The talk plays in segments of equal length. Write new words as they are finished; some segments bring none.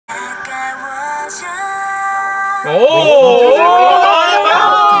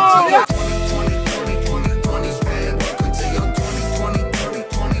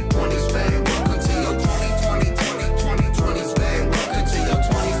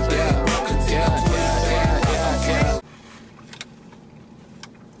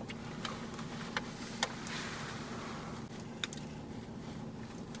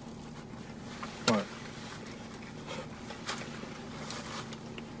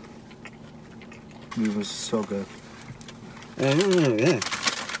It was so good.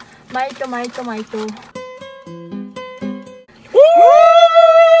 Maito.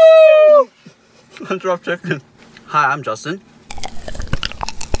 Drop chicken. Hi, I'm Justin.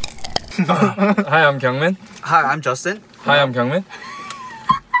 Hi, I'm Kyungmin. Hi, I'm Justin. Hi, I'm Kyungmin.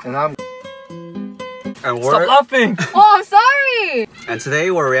 And I'm... And Stop laughing! Oh, I'm sorry! And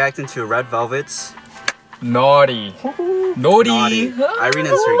today we're reacting to Red Velvet's Naughty. Naughty. Irene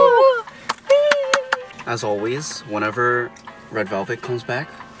and Seulgi. As always, whenever Red Velvet comes back,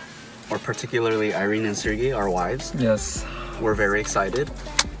 or particularly Irene and Seulgi, our wives, Yes. we're very excited.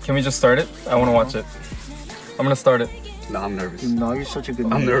 Can we just start it? I want to watch it. I'm gonna start it. No, I'm nervous. No, you're such a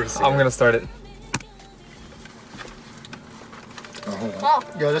good I'm nervous. I'm gonna start it. Oh, hold on.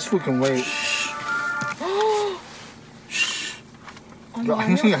 Yeah, this food can wait. Yo,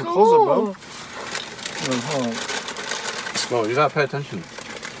 I think I close it, bro. Hold on. Bro, you gotta pay attention.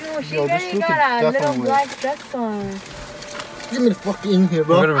 She really got a little black dress on. Get me the fuck in here,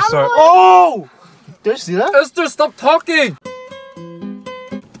 bro. I'm gonna restart. Oh! Did you see that? Esther, stop talking!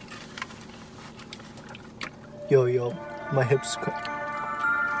 Yo, my hips.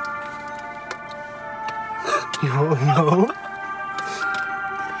 Yo.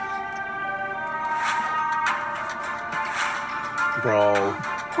 Bro.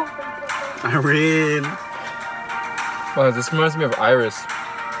 Irene. Wow, this reminds me of Iris.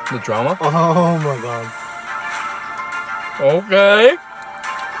 The drama? Oh my god. Okay.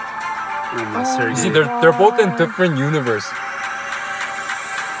 Oh, You see, they're both in different universe.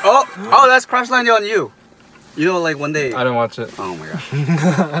 Oh, that's Crash Landing on You. You know, like when they... I didn't watch it. Oh my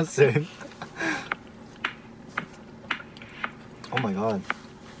god. Same. Oh my god.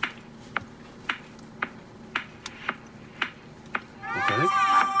 Okay.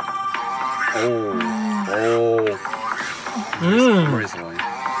 Oh. Recently.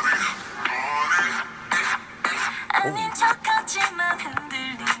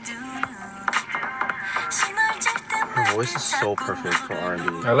 Her voice is so perfect for R&B.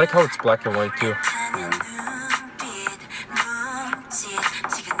 I like how it's black and white too. Yeah.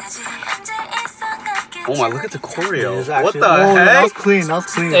 Oh my, look at the choreo. What the heck? That was clean.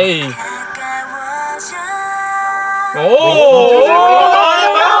 Hey. Oh!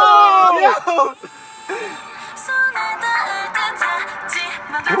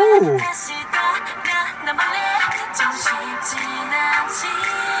 Ooh.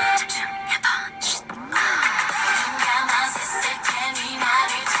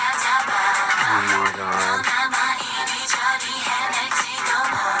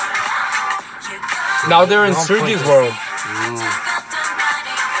 Now they're in Seulgi's world.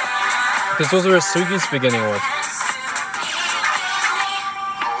 This was where Seulgi's beginning was.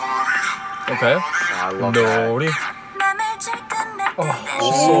 Okay. I love Naughty.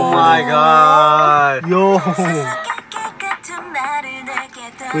 Oh my god. Yo.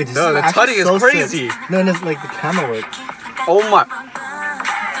 Wait, this No, the actually tutting is so crazy. sick. No, it's like the camera work. Oh my.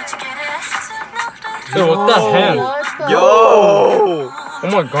 Dude, what the hell? Yo. Oh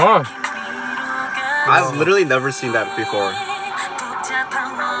my god. I've literally never seen that before. Oh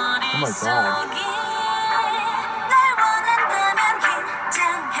my god.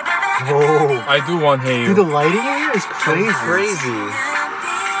 Whoa. I do want Hey Dude, the You. lighting in here is crazy. Crazy.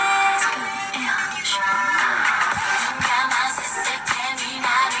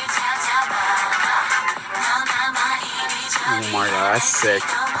 Oh my god, that's sick.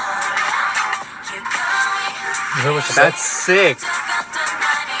 You heard what she said? That's sick.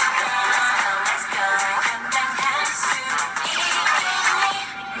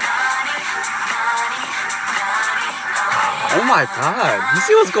 Oh my god, you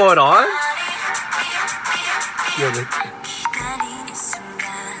see what's going on?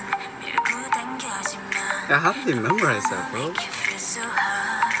 Yeah, how did they memorize that, bro?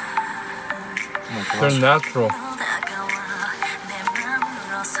 They're natural.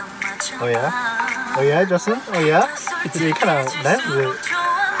 Oh yeah? Oh yeah, Justin? Oh yeah? You kind of messed with it.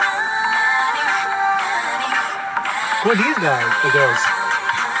 Who are these guys? The girls?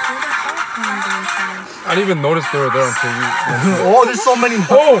 I didn't even notice they were there until you. Oh, there's so many.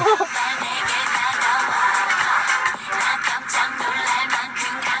 Oh!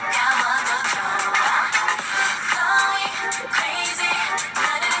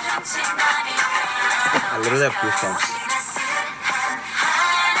 literally have goosebumps.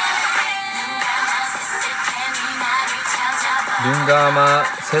 눈 감아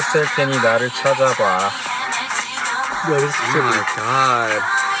샜을 테니 나를 찾아봐. Yo, this is Oh trippy. my god.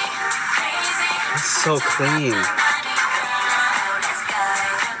 It's so clean.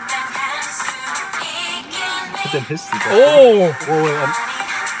 Put them history. Oh! Whoa, wait.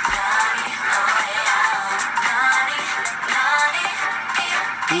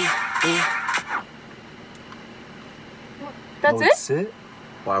 That's That's it? it?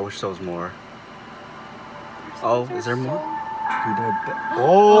 Wow, I wish there was more. Oh, is there more? Dude, they're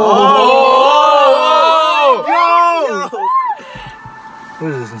Oh!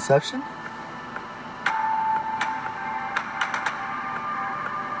 What is this, Inception?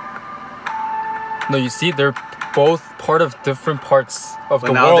 No, you see, they're both part of different parts of But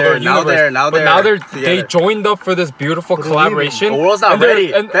the now world they're- or now universe. they're- now but they're now they together. joined up for this beautiful But they're collaboration. The world's not and they're-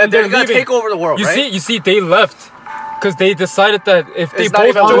 ready. and They're they're gonna leaving. take over the world, You right? see, they left because they decided that if they It's not both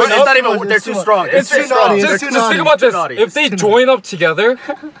even. join It's up, not even. They're too strong. It's They're too naughty. They're It's too too just think naughty. about this. naughty. If they join up together,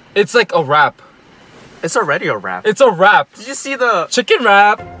 it's like a wrap. It's already a wrap. It's a wrap. Did you see the Chicken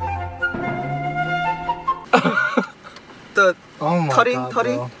wrap. Oh my Tutting, god,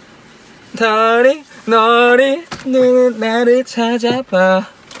 tutting. bro. 다리 너리 눈은 나를 찾아봐.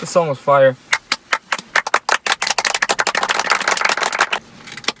 The song was fire.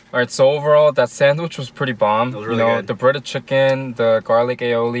 Alright, so overall that sandwich was pretty bomb. It was really good. The breaded chicken, the garlic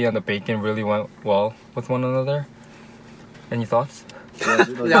aioli, and the bacon really went well with one another. Any thoughts?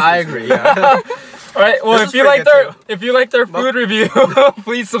 Yeah, I agree. Yeah. Alright, well This if was you pretty like good if you like their food review,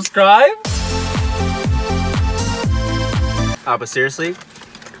 please subscribe. But seriously,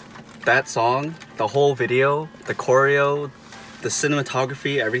 that song, the whole video, the choreo, the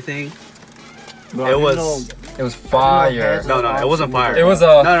cinematography, everything. Bro, It you was- know- It was fire. No, it wasn't fire. It was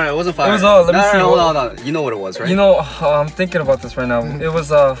No, it wasn't fire. It was let me no, see. No, hold on. You know what it was, right? You know, I'm thinking about this right now. It was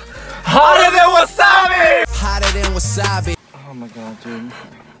hotter than wasabi. Hotter than wasabi. Oh my god, dude.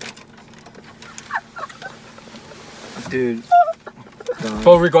 Dude.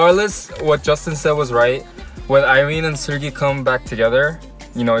 But regardless, what Justin said was right. When Irene and Seulgi come back together,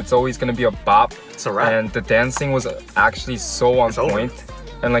 it's always gonna be a bop. It's a wrap. And the dancing was actually so on It's over. point,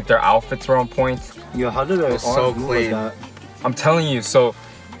 and like their outfits were on point. Yo, how did I was so move clean. like that? I'm telling you, so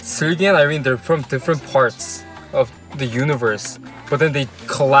Seulgi and Irene, they're from different parts of the universe, but then they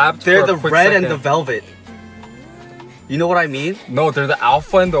collabed. They're for a the quick red second. and the velvet. You know what I mean? No, they're the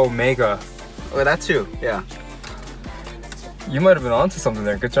alpha and the omega. Oh, that too. Yeah. You might have been onto something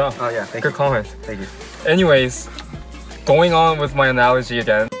there. Good job. Oh yeah. Thank Good you. comment. Thank you. Anyways, going on with my analogy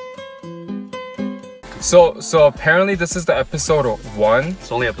again. So apparently this is the episode 1.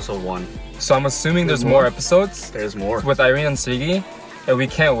 It's only episode 1. So I'm assuming there's more episodes There's more. with Irene and Seulgi, and we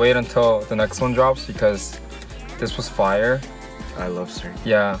can't wait until the next one drops because this was fire. I love Siri.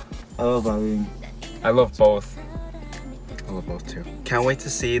 Yeah, I love Irene. I love both. I love both too. Can't wait to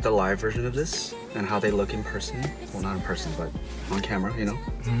see the live version of this and how they look in person. Well, not in person, but on camera. You know.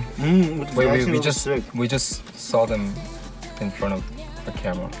 Wait, we just saw them in front of the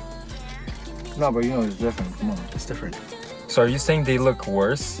camera. No, but it's different. Come on. It's different. So are you saying they look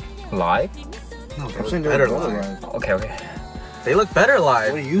worse live? No, they I'm look saying better they're live. Okay. They look better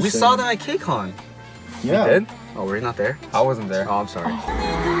live. What are you we saw saying? them at KCON. Yeah. Did? Oh, were you not there? I wasn't there. Oh, I'm sorry.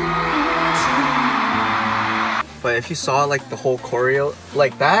 But if you saw like the whole choreo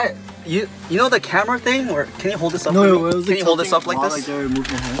like that, you know the camera thing? Or can you hold this up? No, for it me? was Can you hold this up like while, this? Like they were moving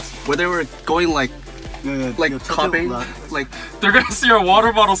their hands. Where they were going like Yeah, like yo, touch it copying, left. like They're gonna see our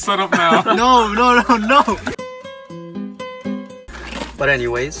water bottle set up now. No. But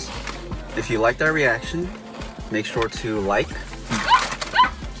anyways, if you liked our reaction, make sure to like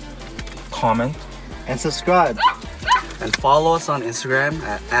Comment. And subscribe. and follow us on Instagram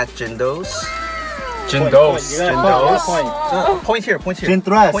at JINDOS. Jindos. JINDOS. Point. Point here, point here.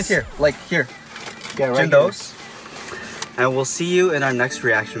 Jintres. Point here, like here. Yeah, right JINDOS. And we'll see you in our next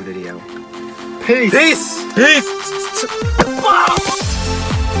reaction video. here. Peace. Peace! Peace.